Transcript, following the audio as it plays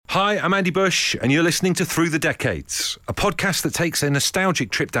Hi, I'm Andy Bush, and you're listening to Through the Decades, a podcast that takes a nostalgic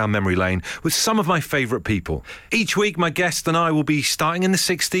trip down memory lane with some of my favourite people. Each week, my guest and I will be starting in the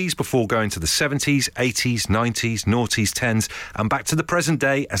 60s before going to the 70s, 80s, 90s, noughties, 10s, and back to the present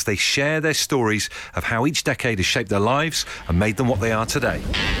day as they share their stories of how each decade has shaped their lives and made them what they are today.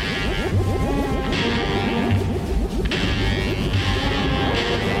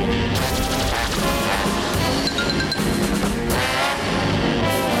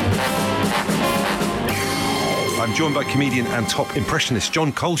 I'm joined by comedian and top impressionist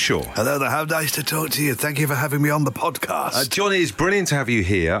Jon Culshaw. Hello there, how nice to talk to you. Thank you for having me on the podcast. Jon, it is brilliant to have you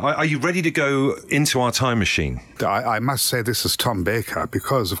here. Are you ready to go into our time machine? I must say this is Tom Baker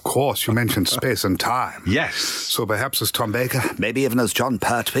because, of course, you mentioned space and time. Yes. So perhaps as Tom Baker, maybe even as John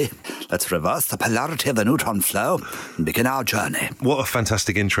Pertwee, let's reverse the polarity of the neutron flow and begin our journey. What a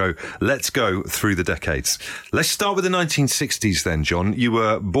fantastic intro. Let's go through the decades. Let's start with the 1960s then, Jon. You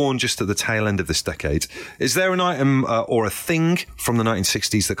were born just at the tail end of this decade. Is there an item or a thing from the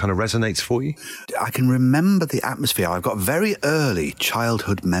 1960s that kind of resonates for you? I can remember the atmosphere. I've got very early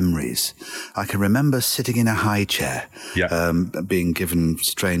childhood memories. I can remember sitting in a high chair, being given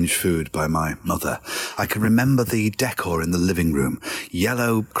strange food by my mother. I can remember the decor in the living room,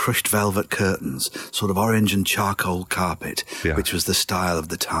 yellow crushed velvet curtains, sort of orange and charcoal carpet, which was the style of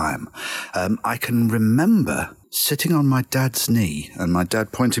the time. I can remember sitting on my dad's knee and my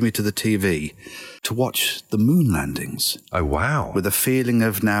dad pointing me to the TV to watch the moon landings. Oh, wow. With a feeling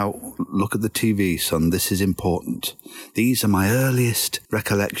of, now, look at the TV, son, this is important. These are my earliest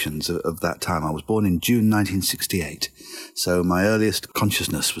recollections of that time. I was born in June 1968, so my earliest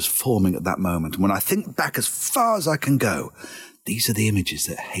consciousness was forming at that moment. And when I think back as far as I can go, these are the images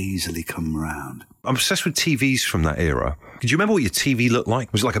that hazily come around. I'm obsessed with TVs from that era. Do you remember what your TV looked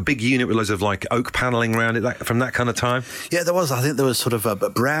like? Was it like a big unit with loads of like oak panelling around it from that kind of time? Yeah, there was. I think there was sort of a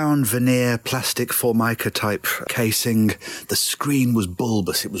brown veneer plastic formica type casing. The screen was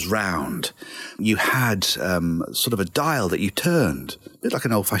bulbous. It was round. You had sort of a dial that you turned, a bit like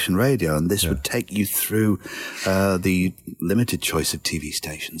an old-fashioned radio, and this would take you through the limited choice of TV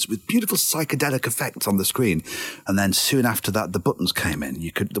stations with beautiful psychedelic effects on the screen. And then soon after that, the buttons came in.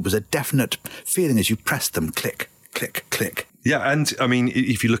 There was a definite feeling as you pressed them, click, click, click. Yeah, and I mean,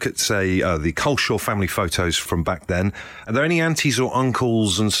 if you look at, say, the Culshaw family photos from back then, are there any aunties or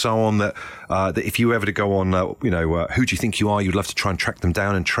uncles and so on that if you were ever to go on, who do you think you are, you'd love to try and track them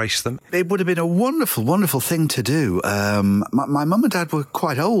down and trace them? It would have been a wonderful, wonderful thing to do. My mum and dad were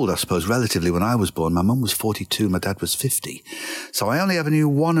quite old, I suppose, relatively, when I was born. My mum was 42, my dad was 50. So I only ever knew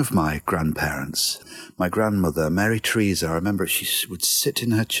one of my grandparents. My grandmother, Mary Teresa, I remember she would sit in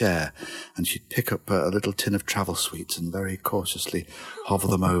her chair and she'd pick up a little tin of travel sweets and very cautiously hover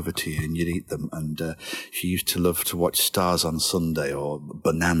them over to you and you'd eat them. And she used to love to watch Stars on Sunday or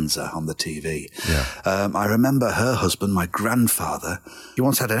Bonanza on the TV. Yeah. I remember her husband, my grandfather, he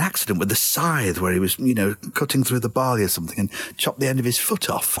once had an accident with a scythe where he was, cutting through the barley or something and chopped the end of his foot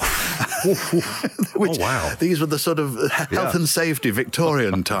off. Which, oh, wow. These were the sort of health and safety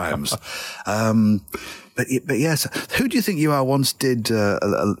Victorian times. But yes, who do you think you are once did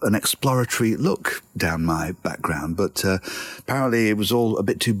an exploratory look down my background, but apparently it was all a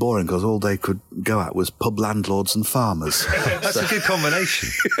bit too boring because all they could go at was pub landlords and farmers. That's a good combination.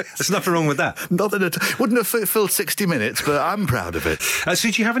 There's nothing wrong with that. Nothing at all. Wouldn't have filled 60 minutes, but I'm proud of it. So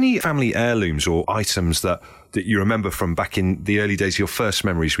do you have any family heirlooms or items that you remember from back in the early days, your first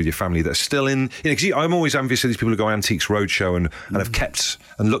memories with your family that are still in? Because I'm always envious of these people who go Antiques Roadshow and have kept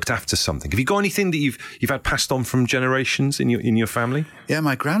and looked after something. Have you got anything that you've had passed on from generations in your family? Yeah,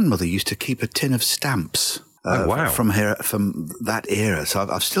 my grandmother used to keep a tin of stamps. From that era. So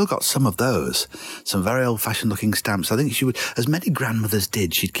I've still got some of those, some very old-fashioned looking stamps. I think she would, as many grandmothers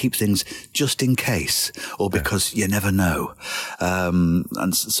did, she'd keep things just in case or because you never know.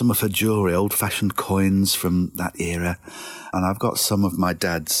 And some of her jewellery, old-fashioned coins from that era. And I've got some of my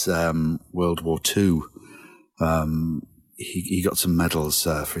dad's World War II. He got some medals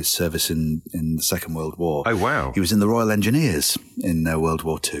for his service in the Second World War. Oh, wow. He was in the Royal Engineers in World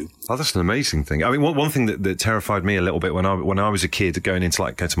War II. Oh, that's an amazing thing. I mean, one thing that terrified me a little bit when I was a kid, going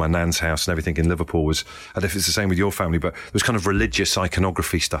into go to my nan's house and everything in Liverpool was, I don't know if it's the same with your family, but there was kind of religious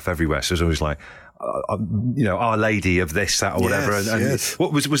iconography stuff everywhere. So it was always like, Our Lady of this, that, or whatever. Yes.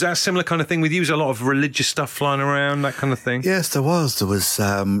 What was that a similar kind of thing with you? Was there a lot of religious stuff flying around, that kind of thing? Yes, there was. There was,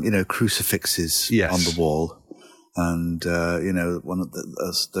 crucifixes on the wall. And, one of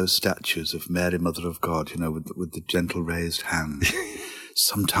those statues of Mary, Mother of God, with the gentle raised hand.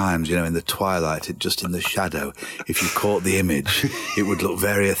 sometimes, in the twilight, just in the shadow, if you caught the image, it would look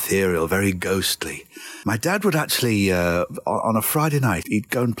very ethereal, very ghostly. My dad would actually, on a Friday night, he'd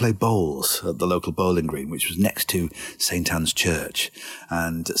go and play bowls at the local bowling green, which was next to St. Anne's Church.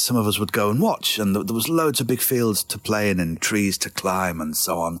 And some of us would go and watch, and there was loads of big fields to play in and trees to climb and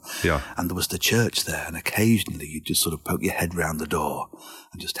so on. Yeah. And there was the church there, and occasionally you'd just sort of poke your head round the door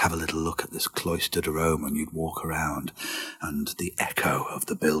and just have a little look at this cloistered aroma, and you'd walk around, and the echo of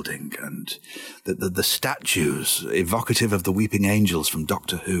the building and the statues evocative of the weeping angels from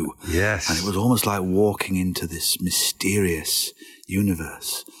Doctor Who. Yes. And it was almost like walking into this mysterious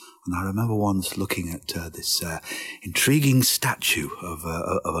universe. And I remember once looking at this intriguing statue of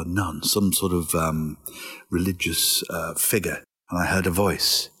a nun, some sort of religious figure, and I heard a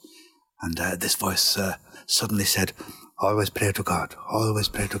voice. And this voice suddenly said, "Always pray to God, always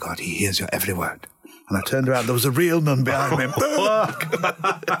pray to God. He hears your every word." And I turned around, there was a real nun behind me.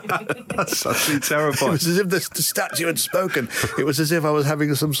 That's absolutely terrifying. It was as if the statue had spoken. It was as if I was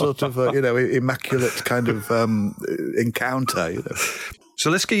having some sort of, immaculate kind of encounter. So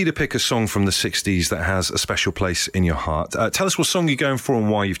let's get you to pick a song from the 60s that has a special place in your heart. Tell us what song you're going for and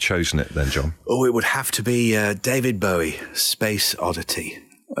why you've chosen it then, Jon. Oh, it would have to be David Bowie, Space Oddity.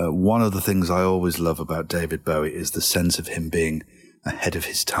 One of the things I always love about David Bowie is the sense of him being ahead of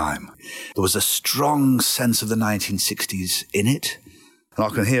his time. There was a strong sense of the 1960s in it. And I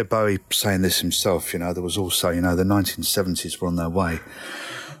can hear Bowie saying this himself, there was also, the 1970s were on their way.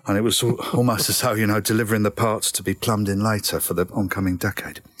 And it was almost as though, delivering the parts to be plumbed in later for the oncoming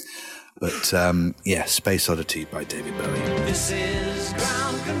decade. But, Space Oddity by David Bowie. This is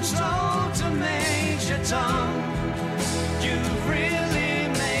ground control to Major Tom. You've really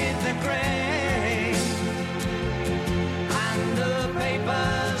made the grade. And the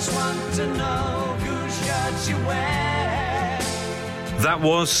papers want to know whose shirt you wear. That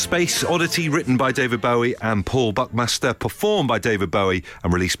was Space Oddity, written by David Bowie and Paul Buckmaster, performed by David Bowie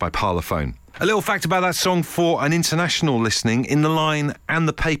and released by Parlophone. A little fact about that song for an international listening: in the line, "and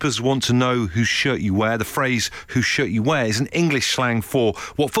the papers want to know whose shirt you wear," the phrase "whose shirt you wear" is an English slang for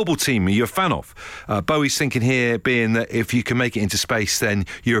what football team are you a fan of. Bowie's thinking here being that if you can make it into space, then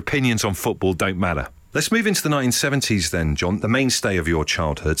your opinions on football don't matter. Let's move into the 1970s then, Jon, the mainstay of your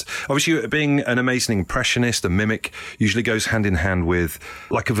childhood. Obviously, being an amazing impressionist, a mimic, usually goes hand in hand with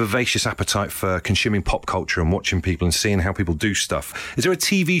like a vivacious appetite for consuming pop culture and watching people and seeing how people do stuff. Is there a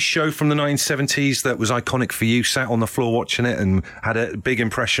TV show from the 1970s that was iconic for you, sat on the floor watching it and had a big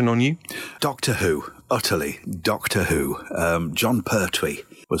impression on you? Doctor Who, utterly. Doctor Who. Jon Pertwee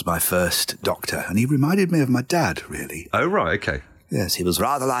was my first Doctor, and he reminded me of my dad, really. Oh, right, okay. Yes, he was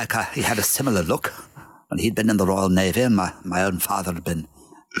rather like he had a similar look. And he'd been in the Royal Navy, and my own father had been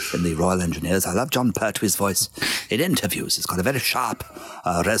in the Royal Engineers. I love Jon Pertwee's voice in interviews. It's got a very sharp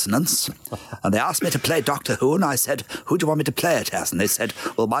resonance. And they asked me to play Doctor Who, and I said, "Who do you want me to play it as?" And they said,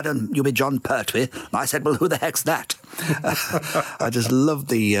 "Well, why don't you be Jon Pertwee?" And I said, "Well, who the heck's that?" I just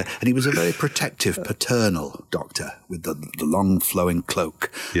loved and he was a very protective, paternal Doctor with the long flowing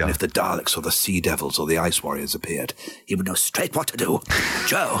cloak. Yeah. And if the Daleks or the Sea Devils or the Ice Warriors appeared, he would know straight what to do.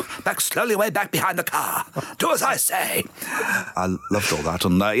 "Joe, back slowly way back behind the car. Do as I say." I loved all that.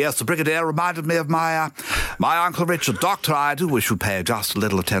 And yes, the Brigadier reminded me of my Uncle Richard. Doctor, I do wish you'd pay just a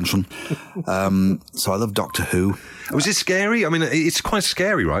little attention. So I love Doctor Who. Was it scary? I mean, it's quite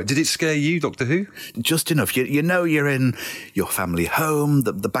scary, right? Did it scare you, Doctor Who? Just enough. You know you're in your family home.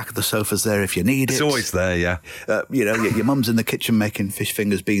 The back of the sofa's there if you need it. It's always there, yeah. Your mum's in the kitchen making fish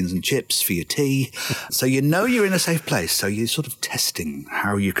fingers, beans and chips for your tea. So you know you're in a safe place. So you're sort of testing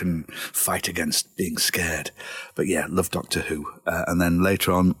how you can fight against being scared. But yeah, love Doctor Who. And then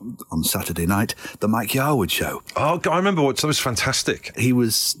later on Saturday night, the Mike Yarwood Show. Oh, God, I remember that was fantastic. He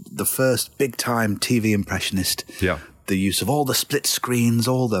was the first big-time TV impressionist. Yeah. The use of all the split screens,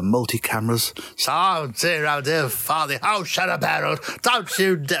 all the multi-cameras. "So, dear father, oh, shut up, Harold. Don't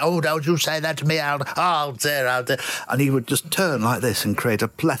you say that to me, Harold. Oh, dear. And he would just turn like this and create a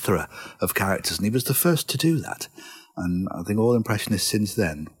plethora of characters, and he was the first to do that. And I think all impressionists since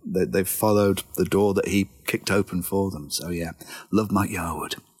then, they've followed the door that he kicked open for them. So, yeah, love Mike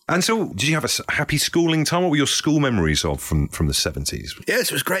Yarwood. And so, did you have a happy schooling time? What were your school memories of from the 70s? Yes,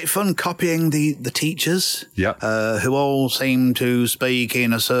 it was great fun copying the teachers, yeah, who all seemed to speak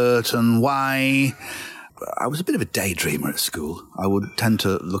in a certain way. I was a bit of a daydreamer at school. I would tend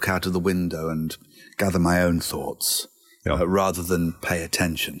to look out of the window and gather my own thoughts, rather than pay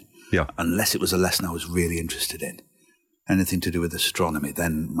attention, unless it was a lesson I was really interested in. Anything to do with astronomy,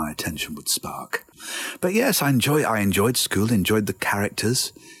 then my attention would spark. But yes, I enjoyed school, enjoyed the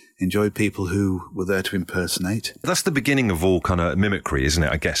characters, enjoyed people who were there to impersonate. That's the beginning of all kind of mimicry, isn't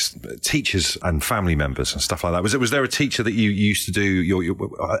it? I guess teachers and family members and stuff like that. Was there a teacher that you used to do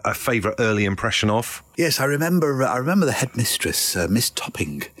a favourite early impression of? Yes, I remember the headmistress, Miss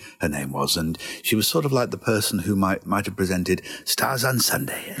Topping, her name was, and she was sort of like the person who might have presented Stars on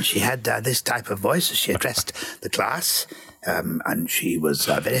Sunday. And she had this type of voice as she addressed the class. And she was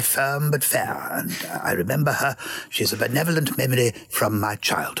very firm but fair, and I remember her. She has a benevolent memory from my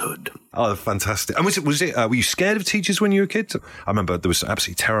childhood. Oh, fantastic! And was it? Were you scared of teachers when you were a kid? I remember there was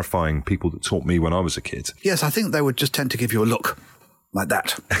absolutely terrifying people that taught me when I was a kid. Yes, I think they would just tend to give you a look like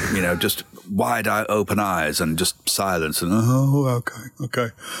that, just wide open eyes and just silence and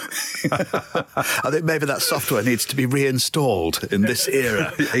okay. I think maybe that software needs to be reinstalled in this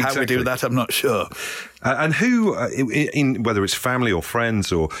era. Exactly. How we do that, I'm not sure. And who, whether it's family or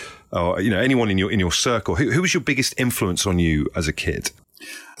friends or anyone in your circle, who was your biggest influence on you as a kid?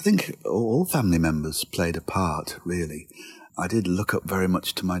 I think all family members played a part, really. I did look up very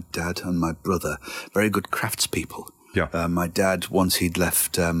much to my dad and my brother, very good craftspeople. Yeah. My dad, once he'd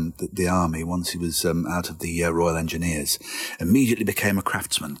left the army, once he was out of the Royal Engineers, immediately became a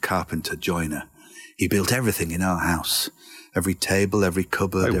craftsman, carpenter, joiner. He built everything in our house. Every table, every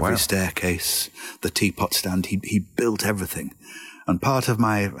cupboard, every staircase, the teapot stand. He built everything. And part of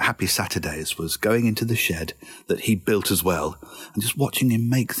my happy Saturdays was going into the shed that he built as well and just watching him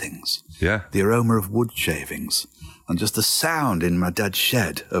make things. Yeah. The aroma of wood shavings and just the sound in my dad's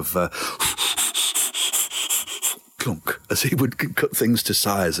shed of clunk as he would cut things to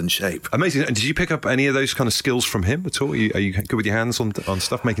size and shape. Amazing. And did you pick up any of those kind of skills from him at all? Are you good with your hands on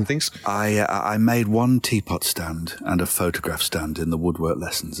stuff, making things? I made one teapot stand and a photograph stand in the woodwork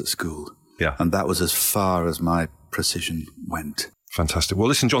lessons at school. Yeah. And that was as far as my precision went. Fantastic. Well,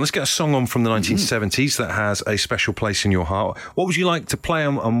 listen, John, let's get a song on from the 1970s that has a special place in your heart. What would you like to play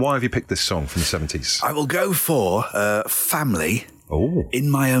and why have you picked this song from the 70s? I will go for Family. Oh. In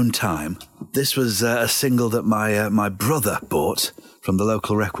My Own Time. This was a single that my brother bought from the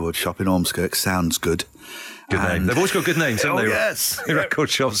local record shop in Ormskirk. Sounds good. Good name. They've always got good names, haven't they? Yes. Record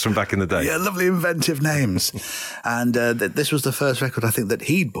shops from back in the day. Yeah, lovely inventive names. And this was the first record I think that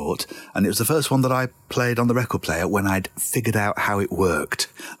he'd bought, and it was the first one that I played on the record player when I'd figured out how it worked.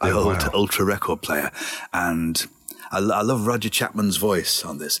 The old Ultra record player. And I love Roger Chapman's voice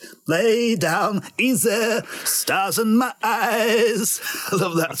on this. Lay down, easy, stars in my eyes. I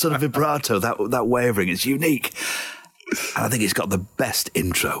love that sort of vibrato, that wavering. It's unique. And I think it's got the best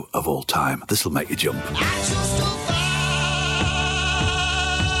intro of all time. This will make you jump.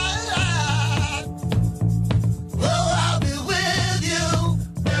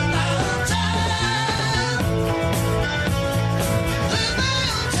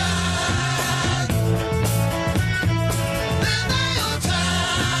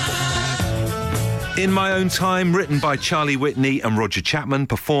 In My Own Time, written by Charlie Whitney and Roger Chapman,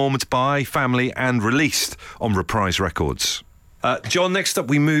 performed by Family and released on Reprise Records. John, next up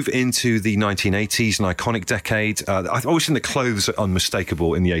we move into the 1980s, an iconic decade. I always think the clothes are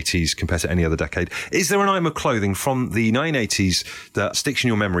unmistakable in the 80s compared to any other decade. Is there an item of clothing from the 1980s that sticks in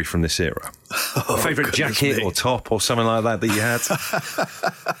your memory from this era? A favourite jacket or top or something like that you had?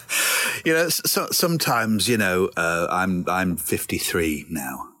 Sometimes, I'm 53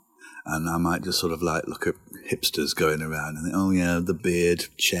 now. And I might just sort of look at hipsters going around and think, oh yeah, the beard,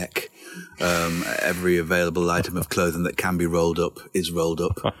 check. Every available item of clothing that can be rolled up is rolled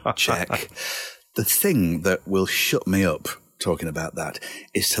up, check. The thing that will shut me up talking about that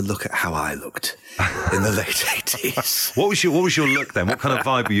is to look at how I looked in the late 80s. What was your look then? What kind of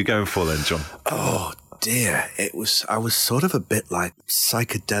vibe were you going for then, John? Oh dear, I was sort of a bit like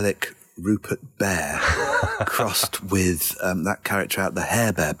psychedelic Rupert Bear crossed with that character out the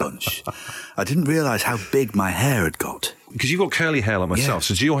Hair Bear Bunch. I didn't realise how big my hair had got. Because you've got curly hair like myself,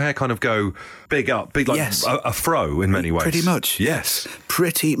 so does your hair kind of go big like yes. a fro in many ways? Pretty much, yes.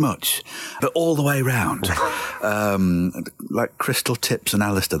 Pretty much. But all the way round. Like Crystal Tips and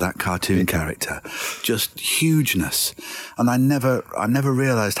Alistair, that cartoon character. Just hugeness. And I never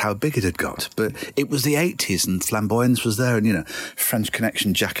realised how big it had got. But it was the 80s and flamboyance was there and, French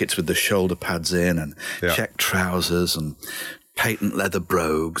Connection jackets with the shoulder pads in and check trousers and patent leather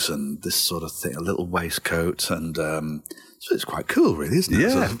brogues and this sort of thing, a little waistcoat and... so it's quite cool, really, isn't it?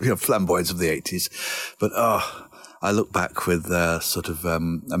 Yeah. Sort of, flamboyance of the 80s. But, I look back with sort of a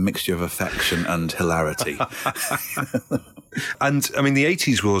mixture of affection and hilarity. And, I mean, the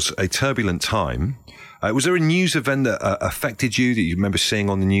 80s was a turbulent time. Was there a news event that affected you that you remember seeing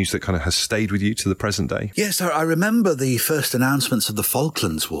on the news that kind of has stayed with you to the present day? Yes, I remember the first announcements of the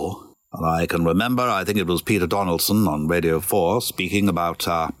Falklands War. And I can remember, I think it was Peter Donaldson on Radio 4 speaking about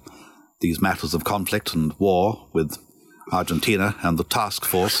these matters of conflict and war with Argentina and the task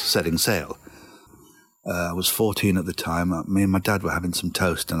force setting sail. I was 14 at the time. Me and my dad were having some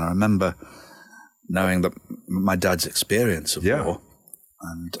toast, and I remember knowing that my dad's experience of war,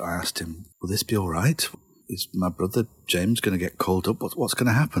 and I asked him, will this be all right? Is my brother James going to get called up? What's going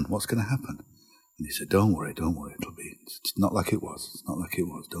to happen? What's going to happen? And he said, don't worry, it'll be. It's not like it was. It's not like it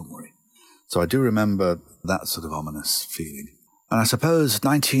was, don't worry. So I do remember that sort of ominous feeling. And I suppose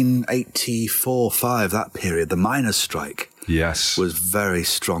 1984-5, that period, the miners' strike was very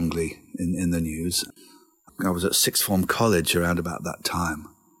strongly in the news. I was at sixth form college around about that time,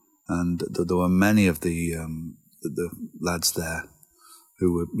 and there were many of the lads there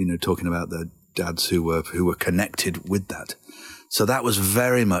who were, talking about their dads who were connected with that. So that was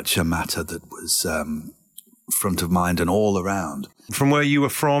very much a matter that was front of mind and all around. From where you were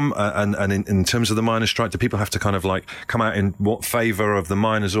from, and in terms of the miners' strike, do people have to kind of like come out in what favour of the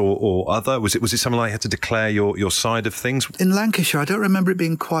miners or other? Was it something like you had to declare your side of things? In Lancashire, I don't remember it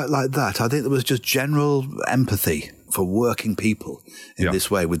being quite like that. I think there was just general empathy for working people in this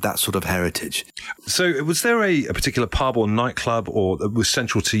way with that sort of heritage. So was there a particular pub or nightclub or that was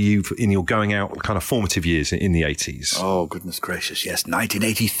central to you in your going out kind of formative years in the 80s? Oh, goodness gracious, yes.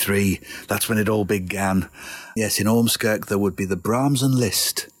 1983, that's when it all began. Yes, in Ormskirk there would be the Brahms and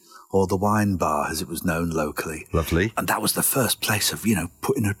Liszt, or the Wine Bar, as it was known locally. Lovely. And that was the first place of,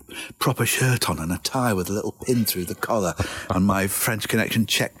 putting a proper shirt on and a tie with a little pin through the collar and my French Connection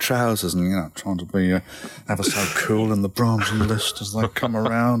check trousers and, trying to be ever so cool in the Brahms and Liszt as they come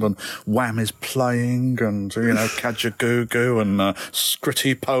around, and Wham is playing, and, Kajagoogoo and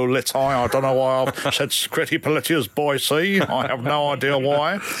Skritty Politi. I don't know why I've said Skritty Politi as Boise. I have no idea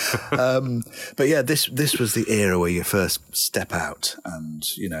why. But yeah, this was the era where you first step out and,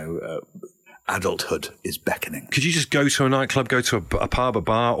 adulthood is beckoning. Could you just go to a nightclub, go to a pub, a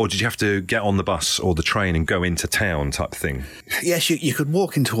bar, or did you have to get on the bus or the train and go into town type thing? Yes, you could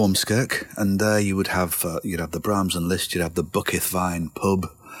walk into Ormskirk, and there you would have you'd have the Brahms and Liszt, you'd have the Bucketh Vine pub,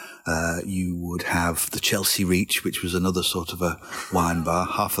 you would have the Chelsea Reach, which was another sort of a wine bar.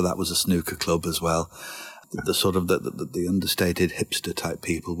 Half of that was a snooker club as well. The sort of the understated hipster type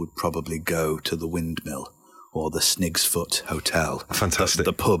people would probably go to the Windmill or the Snigsfoot Hotel. Fantastic.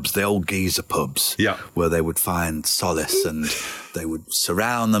 The pubs, the old geezer pubs, where they would find solace and they would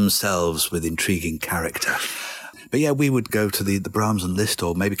surround themselves with intriguing character. But yeah, we would go to the Brahms and Liszt,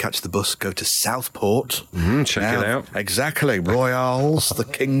 or maybe catch the bus, go to Southport. Check it out. Exactly. Royals, the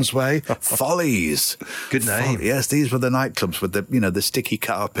Kingsway, Follies. Good name. Yes, these were the nightclubs with the sticky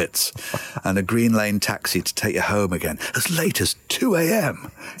carpets and a Green Lane taxi to take you home again. As late as 2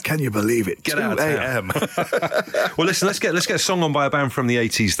 a.m. Can you believe it? Get 2 out a.m. Well, listen, let's get a song on by a band from the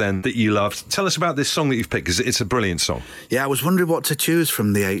 80s then that you loved. Tell us about this song that you've picked, because it's a brilliant song. Yeah, I was wondering what to choose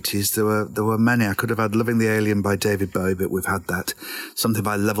from the 80s. There were many. I could have had Loving the Alien by David Bowie, but we've had that. Something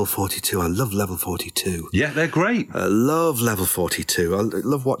by Level 42. I love Level 42. Yeah, they're great. I love Level 42. I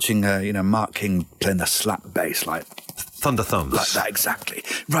love watching, Mark King playing the slap bass like Thunder Thumbs. Like that, exactly.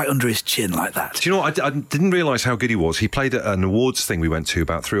 Right under his chin like that. Do you know what? I didn't realise how good he was. He played at an awards thing we went to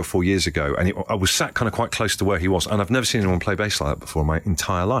about 3 or 4 years ago, and I was sat kind of quite close to where he was, and I've never seen anyone play bass like that before in my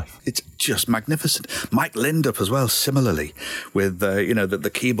entire life. It's just magnificent. Mike Lindup as well, similarly, with,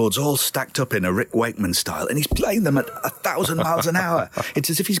 the keyboards all stacked up in a Rick Wakeman style, and he's playing them at 1,000 miles an hour.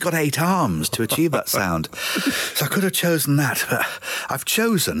 It's as if he's got 8 arms to achieve that sound. So I could have chosen that, but I've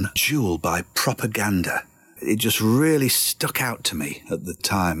chosen Jewel by Propaganda. It just really stuck out to me at the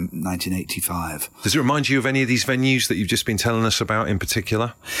time, 1985. Does it remind you of any of these venues that you've just been telling us about in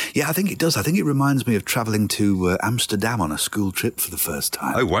particular? Yeah, I think it does. I think it reminds me of travelling to Amsterdam on a school trip for the first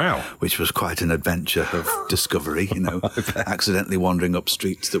time. Oh, wow. Which was quite an adventure of discovery, accidentally wandering up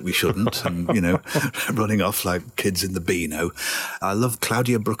streets that we shouldn't and, running off like kids in the Beano. I love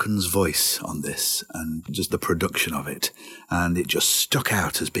Claudia Brooken's voice on this and just the production of it. And it just stuck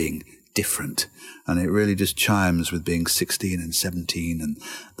out as being different, and it really just chimes with being 16 and 17 and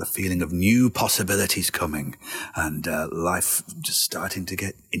the feeling of new possibilities coming and life just starting to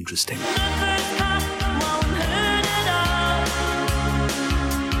get interesting.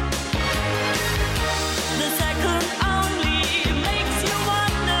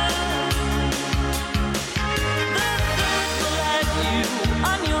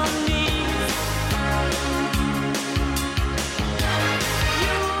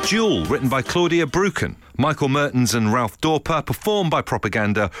 Jewel, written by Claudia Brooken. Michael Mertens and Ralph Dorper, performed by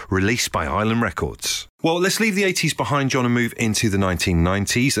Propaganda, released by Island Records. Well, let's leave the 80s behind, Jon, and move into the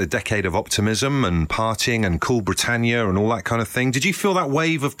 1990s, a decade of optimism and partying and Cool Britannia and all that kind of thing. Did you feel that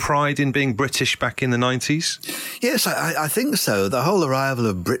wave of pride in being British back in the 90s? Yes, I think so. The whole arrival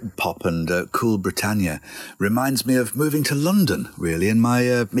of Britpop and Cool Britannia reminds me of moving to London, really, in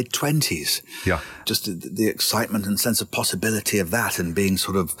my mid-20s. Yeah. Just the excitement and sense of possibility of that, and being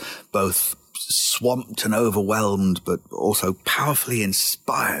sort of both swamped and overwhelmed, but also powerfully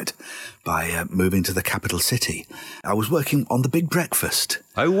inspired by moving to the capital city. I was working on The Big Breakfast.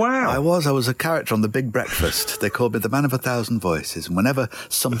 Oh, wow. I was a character on The Big Breakfast. They called me the Man of 1,000 Voices. And whenever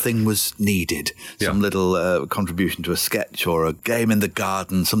something was needed, some little contribution to a sketch or a game in the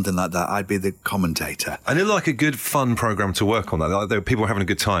garden, something like that, I'd be the commentator. And it looked like a good, fun programme to work on. Like, there were people having a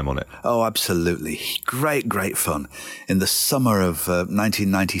good time on it. Oh, absolutely. Great fun. In the summer of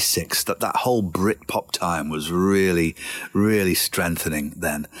 1996, that whole Britpop time was really, really strengthening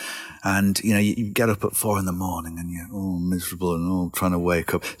then. And, you get up at 4 a.m. and you're all miserable and all trying to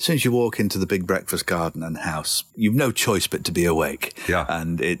wake up. As soon as you walk into the Big Breakfast garden and house, you've no choice but to be awake. Yeah.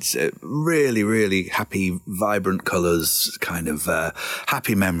 And it's really, really happy, vibrant colours, kind of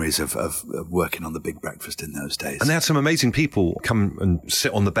happy memories of working on the Big Breakfast in those days. And they had some amazing people come and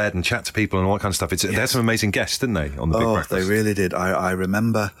sit on the bed and chat to people and all that kind of stuff. They had some amazing guests, didn't they, on the Big Breakfast? Oh, they really did. I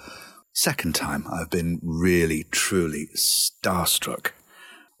remember second time I've been really, truly starstruck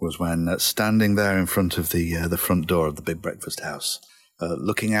was when standing there in front of the front door of the Big Breakfast house,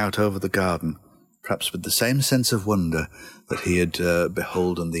 looking out over the garden, perhaps with the same sense of wonder that he had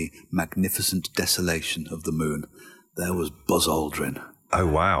beholden the magnificent desolation of the moon. There was Buzz Aldrin. Oh,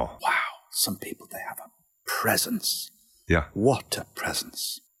 wow. Wow. Some people, they have a presence. Yeah. What a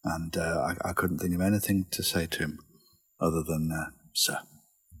presence. And I couldn't think of anything to say to him other than, sir,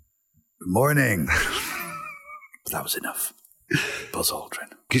 good morning. But that was enough. Buzz Aldrin.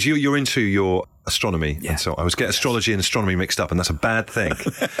 Because you're into your astronomy, yeah. And so I was getting astrology and astronomy mixed up, and that's a bad thing.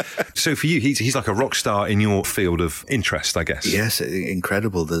 So for you, he's like a rock star in your field of interest, I guess. Yes,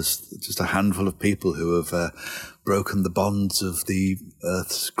 incredible. There's just a handful of people who have broken the bonds of the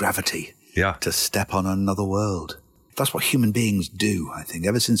Earth's gravity to step on another world. That's what human beings do, I think.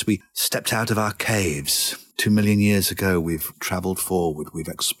 Ever since we stepped out of our caves 2 million years ago, we've travelled forward, we've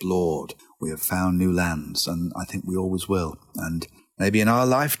explored, we have found new lands, and I think we always will. And maybe in our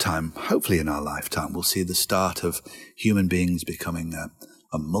lifetime, hopefully in our lifetime, we'll see the start of human beings becoming a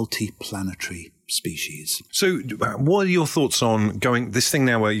multi-planetary species. So what are your thoughts on going this thing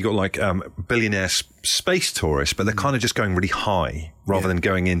now where you've got like billionaire space tourists, but they're kind of just going really high rather than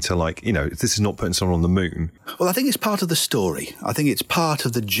going into like, this is not putting someone on the moon? Well, I think it's part of the story. I think it's part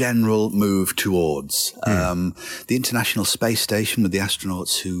of the general move towards the International Space Station with the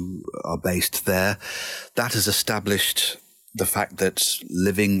astronauts who are based there. That has established the fact that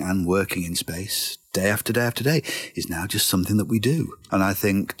living and working in space day after day after day is now just something that we do. And I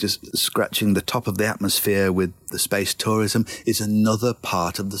think just scratching the top of the atmosphere with the space tourism is another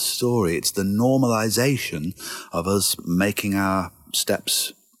part of the story. It's the normalization of us making our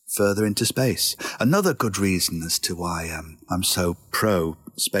steps further into space. Another good reason as to why I'm so pro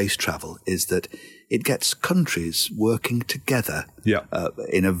space travel is that it gets countries working together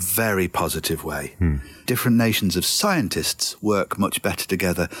in a very positive way. Different nations of scientists work much better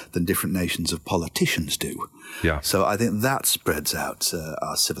together than different nations of politicians do. Yeah. So I think that spreads out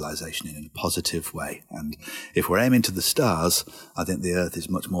our civilization in a positive way. And if we're aiming to the stars, I think the Earth is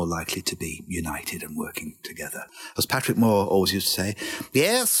much more likely to be united and working together. As Patrick Moore always used to say,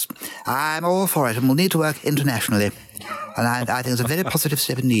 yes, I'm all for it, and we'll need to work internationally. And I think it's a very positive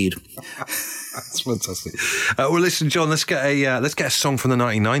step indeed. That's fantastic. Well, listen, Jon, let's get a song from the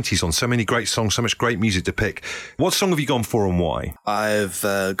 1990s on. So many great songs, so much great music to pick. What song have you gone for and why? I've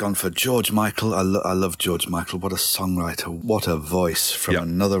gone for George Michael. I love George Michael. What a songwriter. What a voice from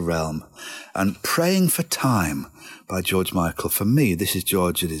another realm. And Praying for Time by George Michael. For me, this is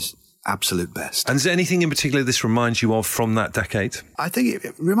George at his absolute best. And is there anything in particular this reminds you of from that decade? I think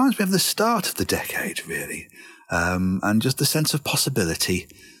it reminds me of the start of the decade, really. And just the sense of possibility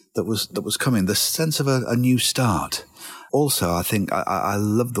that was coming, the sense of a new start. Also, I think I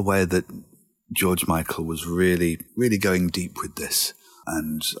love the way that George Michael was really, really going deep with this.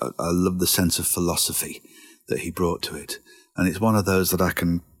 And I love the sense of philosophy that he brought to it. And it's one of those that I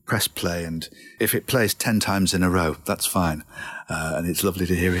can press play, and if it plays 10 times in a row, that's fine. And it's lovely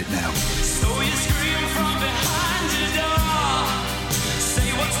to hear it now. So you scream from behind the door.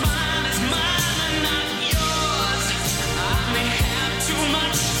 Say what's mine is mine and not yours. I may have too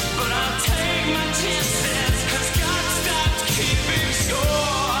much, but I'll take my chances, 'cause God stopped keeping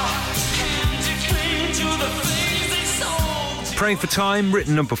score. And you cling to Going for Time,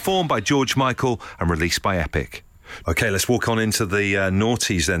 written and performed by George Michael and released by Epic. OK, let's walk on into the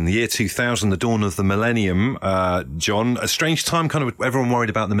noughties then. The year 2000, the dawn of the millennium. John, a strange time, kind of everyone worried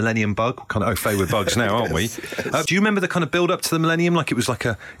about the millennium bug. Kind of au fait with bugs now, aren't we? Yes. Do you remember the kind of build-up to the millennium? Like it was like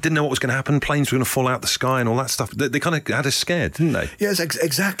didn't know what was going to happen, planes were going to fall out the sky and all that stuff. They kind of had us scared, didn't they? Yes,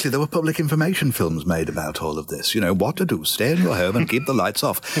 exactly. There were public information films made about all of this. You know, what to do, stay in your home and keep the lights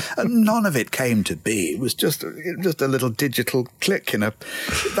off. And none of it came to be. It was just a little digital click,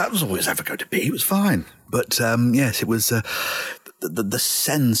 That was all it was ever going to be. It was fine. But, yes, it was the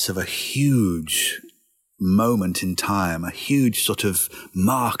sense of a huge moment in time, a huge sort of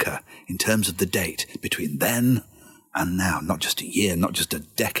marker in terms of the date between then and now. Not just a year, not just a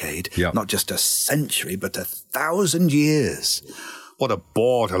decade, not just a century, but 1,000 years. What a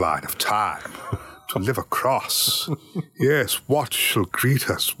borderline of time to live across. Yes, what shall greet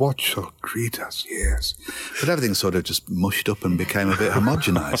us? What shall greet us? Yes. But everything sort of just mushed up and became a bit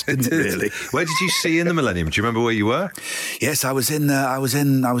homogenised, didn't it really? Where did you see in the millennium? Do you remember where you were? Yes, I was in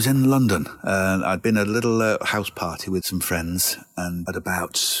London. I'd been at a little house party with some friends, and at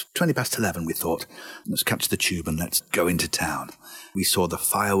about 20 past 11 we thought, let's catch the tube and let's go into town. We saw the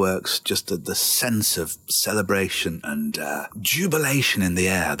fireworks, just the sense of celebration and jubilation in the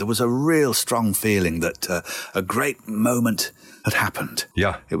air. There was a real strong feeling that a great moment had happened.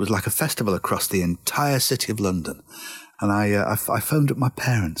 Yeah. It was like a festival across the entire city of London. And I phoned up my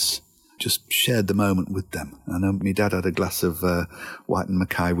parents, just shared the moment with them. And my dad had a glass of White and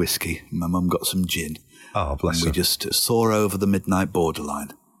Mackay whiskey. My mum got some gin. Oh, bless her. And we just soar over the midnight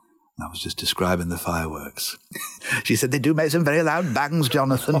borderline. I was just describing the fireworks. She said, they do make some very loud bangs,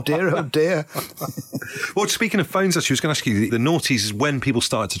 Jonathan. Dear, oh dear. Well, speaking of phones, actually, I was going to ask you, the noughties is when people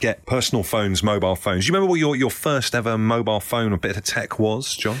started to get personal phones, mobile phones. Do you remember what your first ever mobile phone or bit of tech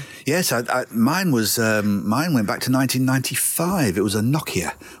was, John? Yes, mine went back to 1995. It was a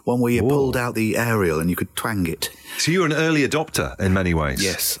Nokia, one where you pulled out the aerial and you could twang it. So you were an early adopter in many ways.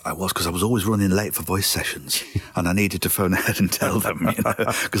 Yes, I was, because I was always running late for voice sessions and I needed to phone ahead and tell them,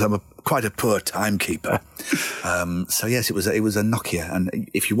 because I'm quite a poor timekeeper. So yes, it was a Nokia, and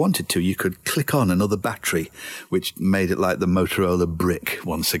if you wanted to, you could click on another battery, which made it like the Motorola brick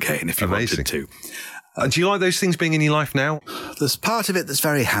once again, if you wanted to. Do you like those things being in your life now? There's part of it that's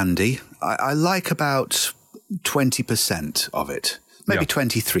very handy. I like about 20% of it. Maybe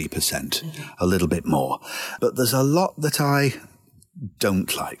 23%, a little bit more. But there's a lot that I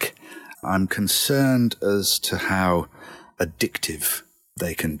don't like. I'm concerned as to how addictive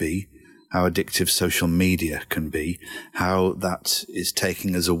they can be, how addictive social media can be, how that is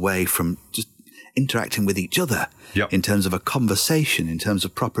taking us away from just interacting with each other in terms of a conversation, in terms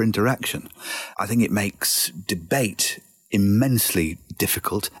of proper interaction. I think it makes debate immensely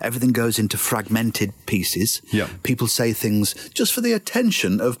difficult. Everything goes into fragmented pieces. People say things just for the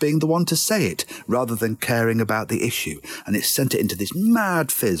attention of being the one to say it, rather than caring about the issue. And it's sent it into this mad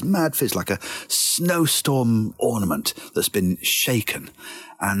fizz, like a snowstorm ornament that's been shaken.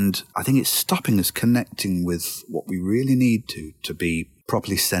 And I think it's stopping us connecting with what we really need to be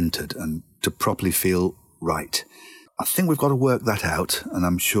properly centred and to properly feel right. I think we've got to work that out, and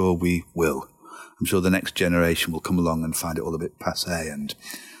I'm sure we will. I'm sure the next generation will come along and find it all a bit passé, and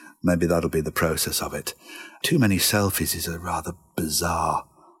maybe that'll be the process of it. Too many selfies is a rather bizarre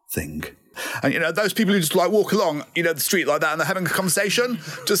thing. And, those people who just walk along, the street like that and they're having a conversation,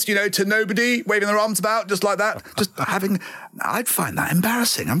 just, to nobody, waving their arms about, just like that. I'd find that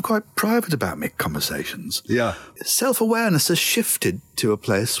embarrassing. I'm quite private about my conversations. Yeah. Self-awareness has shifted to a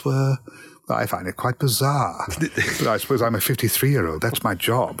place where I find it quite bizarre. But I suppose I'm a 53-year-old. That's my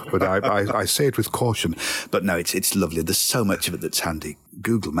job. But I say it with caution. But no, it's lovely. There's so much of it that's handy.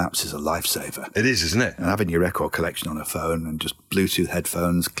 Google Maps is a lifesaver. It is, isn't it? And having your record collection on a phone and just Bluetooth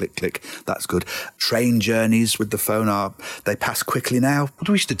headphones, click, click, that's good. Train journeys with the phone they pass quickly now. What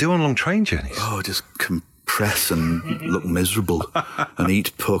do we used to do on long train journeys? Oh, just compress and look miserable and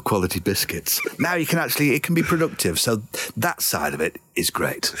eat poor quality biscuits. Now it can be productive. So that side of it is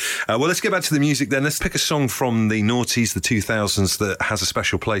great. Well, let's get back to the music then. Let's pick a song from the noughties, the 2000s, that has a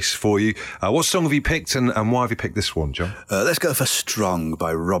special place for you. What song have you picked and why have you picked this one, John? Let's go for Strong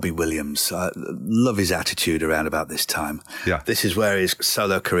by Robbie Williams. Love his attitude around about this time. Yeah. This is where his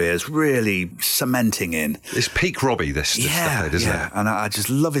solo career is really cementing in. It's peak Robbie, this decade, isn't it? And I just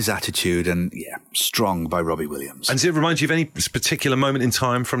love his attitude, and Strong by Robbie Williams. And does it remind you of any particular moment in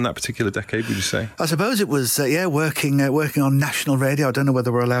time from that particular decade, would you say? I suppose it was, working on national radio. I don't know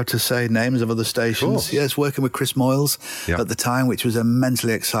whether we're allowed to say names of other stations. Yes, working with Chris Moyles at the time, which was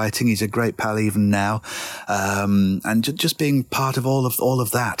immensely exciting. He's a great pal even now. And just being part of all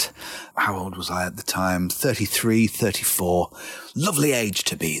of that. How old was I at the time? 33, 34. Lovely age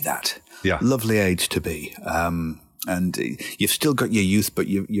to be that. Yeah. Lovely age to be. And you've still got your youth, but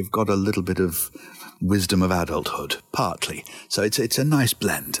you've got a little bit of wisdom of adulthood, partly. So it's a nice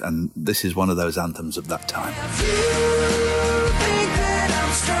blend, and this is one of those anthems of that time. You think that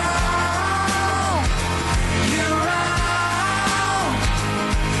I'm strong. You're wrong.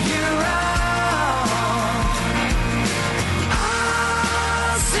 You're wrong.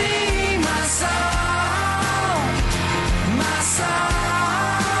 I'll sing my song. My song.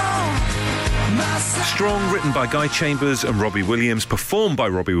 My song. Strong, written by Guy Chambers and Robbie Williams, performed by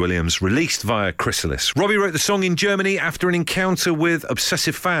Robbie Williams, released via Chrysalis. Robbie wrote the song in Germany after an encounter with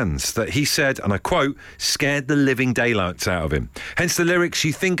obsessive fans that he said, and I quote, scared the living daylights out of him. Hence the lyrics,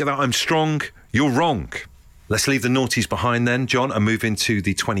 you think that I'm strong, you're wrong. Let's leave the noughties behind then, John, and move into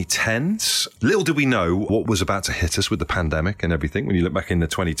the 2010s. Little did we know what was about to hit us with the pandemic and everything when you look back in the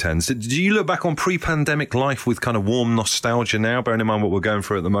 2010s. Do you look back on pre-pandemic life with kind of warm nostalgia now, bearing in mind what we're going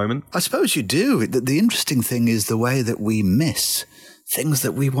through at the moment? I suppose you do. The interesting thing is the way that we miss things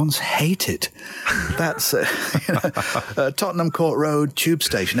that we once hated. That's Tottenham Court Road tube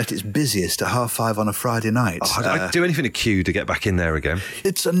station at its busiest at 5:30 on a Friday night. I'd do anything to queue to get back in there again.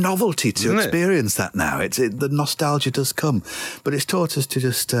 It's a novelty to Isn't it? experience that now. The nostalgia does come, but it's taught us to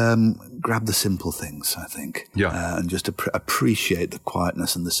just grab the simple things, I think, and just appreciate the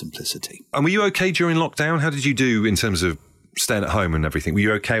quietness and the simplicity. And were you okay during lockdown? How did you do in terms of staying at home and everything? Were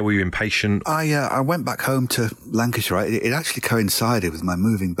you okay? Were you impatient? I went back home to Lancashire. It actually coincided with my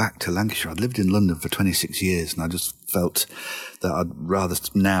moving back to Lancashire. I'd lived in London for 26 years, and I just felt that I'd rather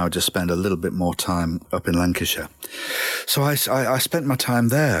now just spend a little bit more time up in Lancashire. So I spent my time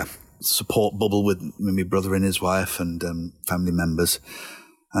there, support bubble with my brother and his wife and family members,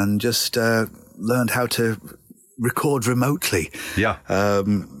 and just learned how to record remotely. Yeah.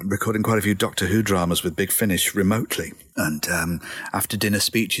 Recording quite a few Doctor Who dramas with Big Finish remotely. And after dinner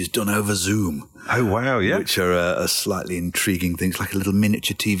speeches done over Zoom. Oh, wow, yeah. Which are a slightly intriguing thing. It's like a little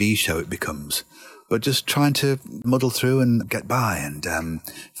miniature TV show it becomes. But just trying to muddle through and get by and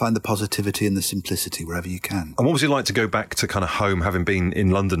find the positivity and the simplicity wherever you can. And what was it like to go back to kind of home, having been in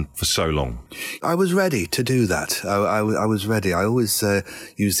London for so long? I was ready to do that. I was ready. I always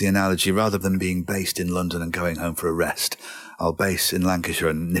use the analogy, rather than being based in London and going home for a rest, I'll base in Lancashire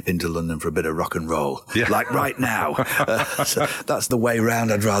and nip into London for a bit of rock and roll, like right now. So that's the way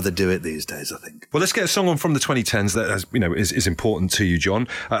round. I'd rather do it these days, I think. Well, let's get a song on from the 2010s that has, is important to you, John.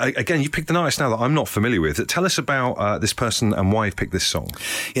 Again, you picked an artist now that I'm not familiar with. Tell us about this person and why you've picked this song.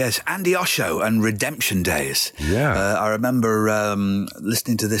 Yes, Andy Osho and Redemption Days. Yeah. I remember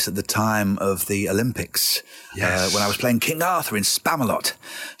listening to this at the time of the Olympics. Yes. When I was playing King Arthur in Spamalot.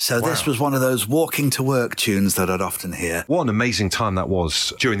 So this was one of those walking to work tunes that I'd often hear. What an amazing time that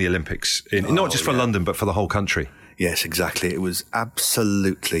was during the Olympics, not just for London, but for the whole country. Yes, exactly. It was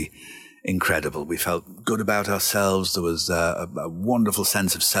absolutely incredible. We felt good about ourselves. There was a wonderful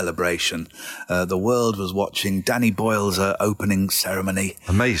sense of celebration. The world was watching Danny Boyle's opening ceremony.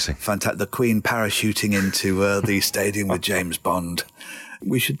 Amazing. Fantastic. The Queen parachuting into the stadium with James Bond.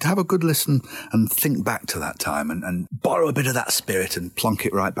 We should have a good listen and think back to that time and borrow a bit of that spirit and plonk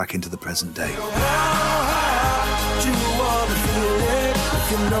it right back into the present day. You wanna feel it,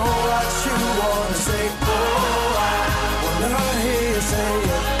 if you know what you wanna say. Oh, I wanna hear you say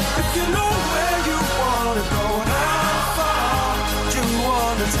it. If you know where you wanna go, how far do you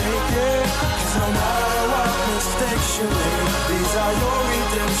wanna take it? 'Cause no matter what mistakes you make, these are your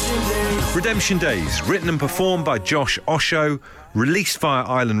redemption days. Redemption Days, written and performed by Josh Osho, released via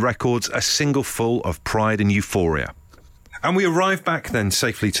Island Records, a single full of pride and euphoria. And we arrive back then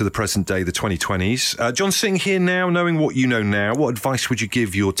safely to the present day, the 2020s. John, sitting here now, knowing what you know now, what advice would you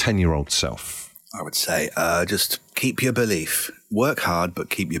give your 10-year-old self? I would say just keep your belief. Work hard, but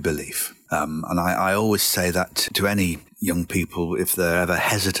keep your belief. And I always say that to any young people, if they're ever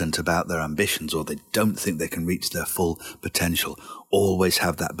hesitant about their ambitions or they don't think they can reach their full potential, always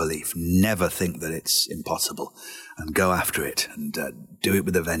have that belief. Never think that it's impossible and go after it and do it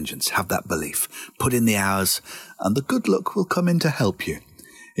with a vengeance. Have that belief. Put in the hours and the good luck will come in to help you.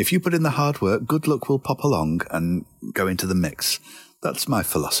 If you put in the hard work, good luck will pop along and go into the mix. That's my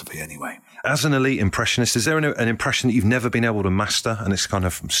philosophy anyway. As an elite impressionist, is there an impression that you've never been able to master and it's kind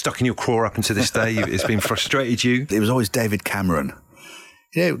of stuck in your craw up until this day? It's been frustrated you? It was always David Cameron.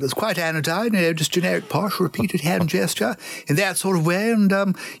 It was quite anodyne, just generic posh, repeated hand gesture in that sort of way, and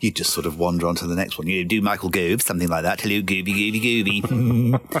you just sort of wander on to the next one. You do Michael Gove, something like that. Hello,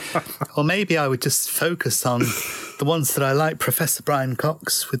 Gooby. Or maybe I would just focus on the ones that I like, Professor Brian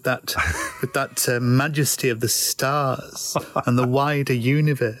Cox, with that majesty of the stars and the wider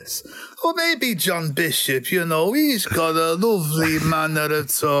universe. Or maybe John Bishop, he's got a lovely manner of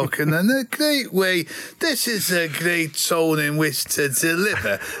talking and a great way. This is a great tone in which to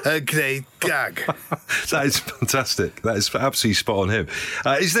deliver a great gag. That is fantastic. That is absolutely spot on him.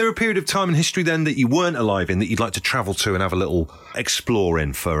 Is there a period of time in history then that you weren't alive in that you'd like to travel to and have a little explore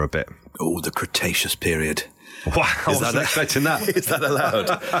in for a bit? Oh, the Cretaceous period. Wow, I wasn't expecting that. Is that allowed?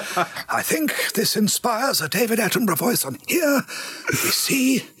 I think this inspires a David Attenborough voice on here. We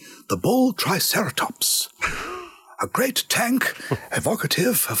see the bull Triceratops, a great tank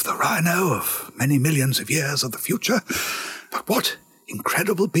evocative of the rhino of many millions of years of the future. But what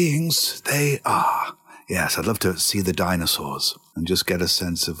incredible beings they are. Yes, I'd love to see the dinosaurs and just get a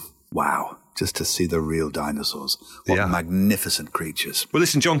sense of, wow, just to see the real dinosaurs. What magnificent creatures. Well,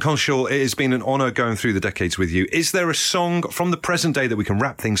 listen, Jon Culshaw, it has been an honour going through the decades with you. Is there a song from the present day that we can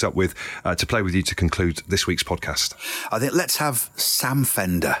wrap things up with to play with you to conclude this week's podcast? I think let's have Sam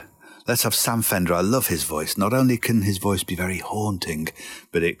Fender. Let's have Sam Fender. I love his voice. Not only can his voice be very haunting,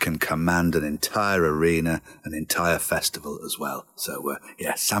 but it can command an entire arena, an entire festival as well. So,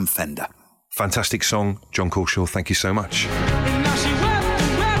 Sam Fender. Fantastic song. Jon Culshaw, thank you so much.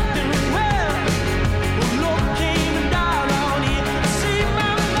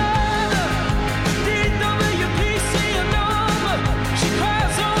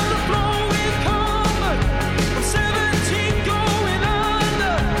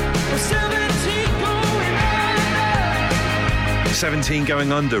 "17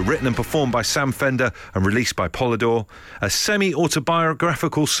 Going Under," written and performed by Sam Fender and released by Polydor. A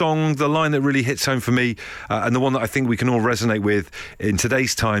semi-autobiographical song. The line that really hits home for me, and the one that I think we can all resonate with in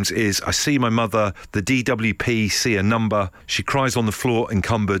today's times, is, "I see my mother, the DWP see a number. She cries on the floor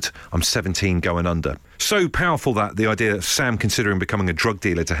encumbered. I'm 17 going under." So powerful that, the idea of Sam considering becoming a drug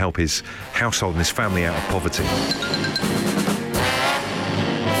dealer to help his household and his family out of poverty.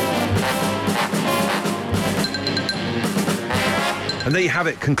 And there you have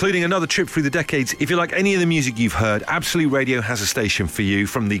it, concluding another trip through the decades. If you like any of the music you've heard, Absolute Radio has a station for you.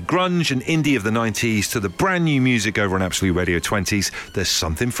 From the grunge and indie of the 90s to the brand new music over on Absolute Radio 20s, there's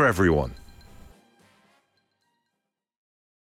something for everyone.